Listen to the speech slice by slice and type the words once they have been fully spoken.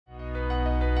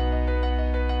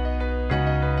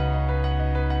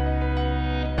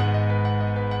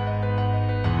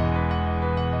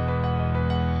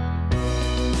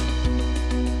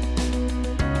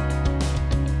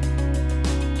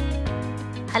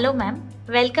Hello, ma'am.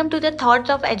 Welcome to the Thoughts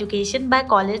of Education by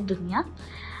College Dunia.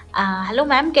 Hello,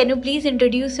 ma'am. Can you please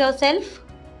introduce yourself?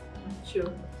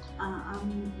 Sure.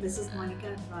 I'm Mrs.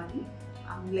 Monika Advani.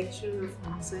 I'm lecturer of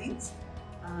home science.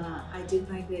 I did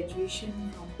my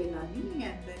graduation from Pilani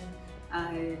and then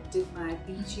I did my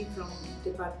PG from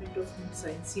Department of Home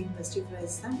Science, University of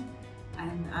Rajasthan.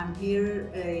 And I'm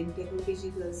here in Tagore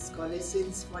College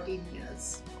since 14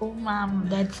 years. Oh, ma'am,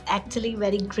 that's actually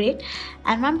very great.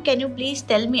 And, ma'am, can you please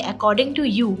tell me, according to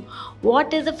you,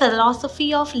 what is the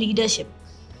philosophy of leadership?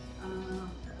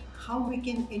 How we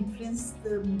can influence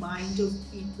the mind of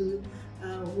people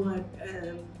who are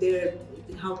there,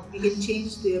 how we can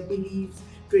change their beliefs,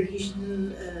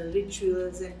 traditional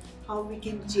rituals, and how we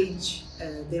can change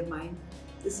their mind.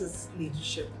 This is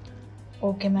leadership.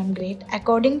 Okay, ma'am, great.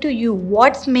 According to you,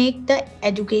 what's make the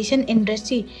education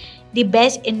industry the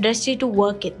best industry to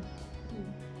work in?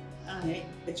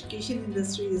 Education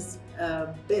industry is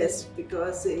best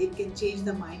because it can change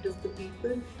the mind of the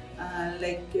people.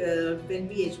 When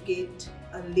we educate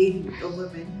a lady, a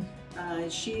woman,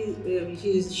 she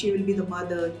will be the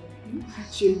mother,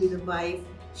 she will be the wife.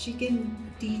 She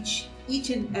can teach each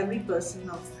and every person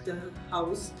of the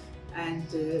house, and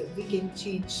we can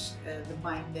change the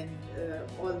mind and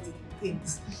all the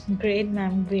things. Great,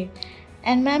 ma'am, great.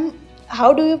 And, ma'am,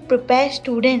 how do you prepare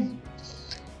students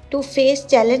to face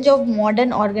challenge of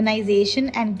modern organization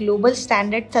and global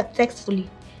standards successfully?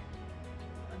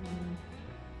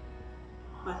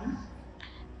 Pardon?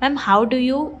 Ma'am, how do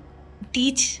you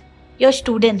teach your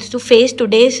students to face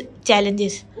today's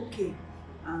challenges? Okay.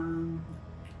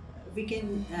 We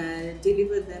can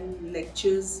deliver them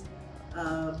lectures,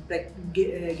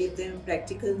 give them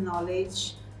practical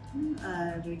knowledge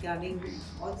regarding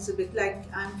all the subjects. Like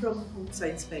I'm from home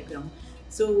science background,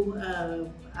 so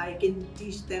I can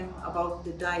teach them about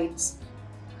the diets.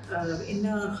 In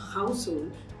a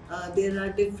household, there are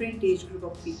different age group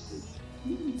of people.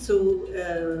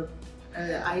 So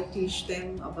I teach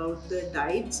them about the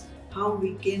diets, how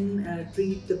we can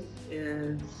treat the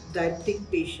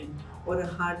diabetic patient or a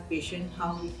heart patient,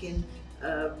 how we can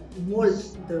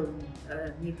mold the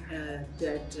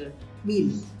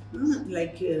meal,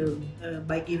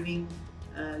 by giving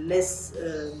less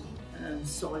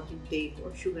salt intake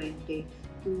or sugar intake,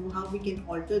 to how we can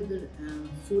alter the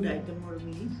food item or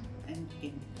meal and we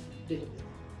can deliver.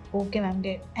 Okay, ma'am,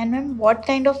 great. And, ma'am, what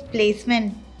kind of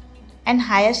placement and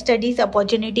higher studies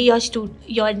opportunity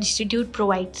your institute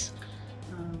provides?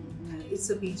 It's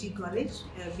a PG college.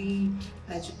 We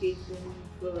educate them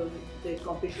for the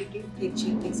competitive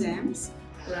exams.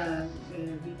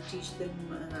 We teach them,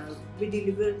 we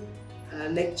deliver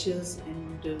lectures,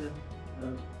 and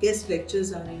guest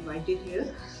lectures are invited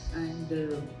here,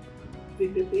 and we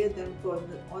prepare them for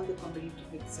all the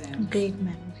competitive exams. Great,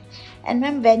 ma'am. And,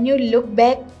 ma'am, when you look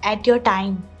back at your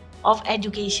time of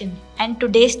education and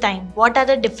today's time, what are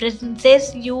the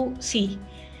differences you see?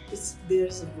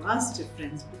 There's a vast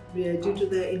difference due to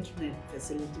the internet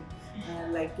facility.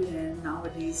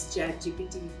 Nowadays,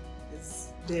 ChatGPT is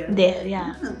there.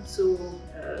 Yeah. So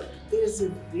there's a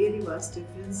very vast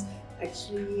difference.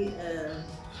 Actually,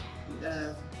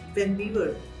 when we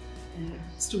were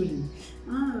student,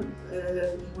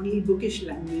 only bookish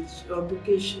language or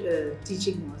bookish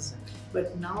teaching was.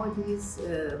 But nowadays,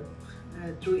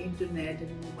 through internet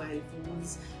and mobile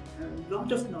phones, a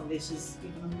lot of knowledge is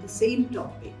given on the same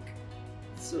topic.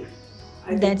 So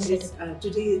I That's think it.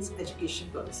 Today's education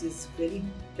policy is very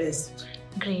best.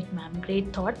 Great, ma'am.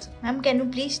 Great thoughts. Ma'am, can you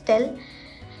please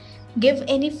give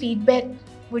any feedback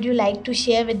would you like to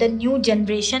share with the new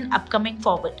generation upcoming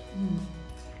forward?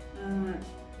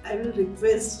 I will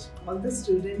request all the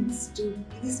students to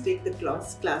please take the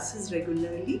classes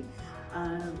regularly,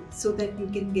 so that you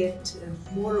can get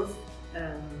more of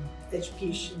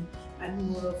education and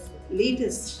more of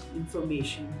latest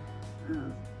information.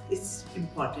 It's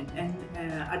important, and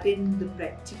attend the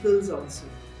practicals also.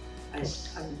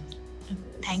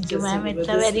 Thank you, ma'am. It's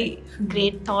a very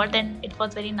great thought, and it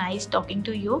was very nice talking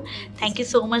to you. Thank you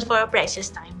so much for your precious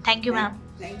time. Thank you, ma'am.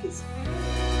 Thank you.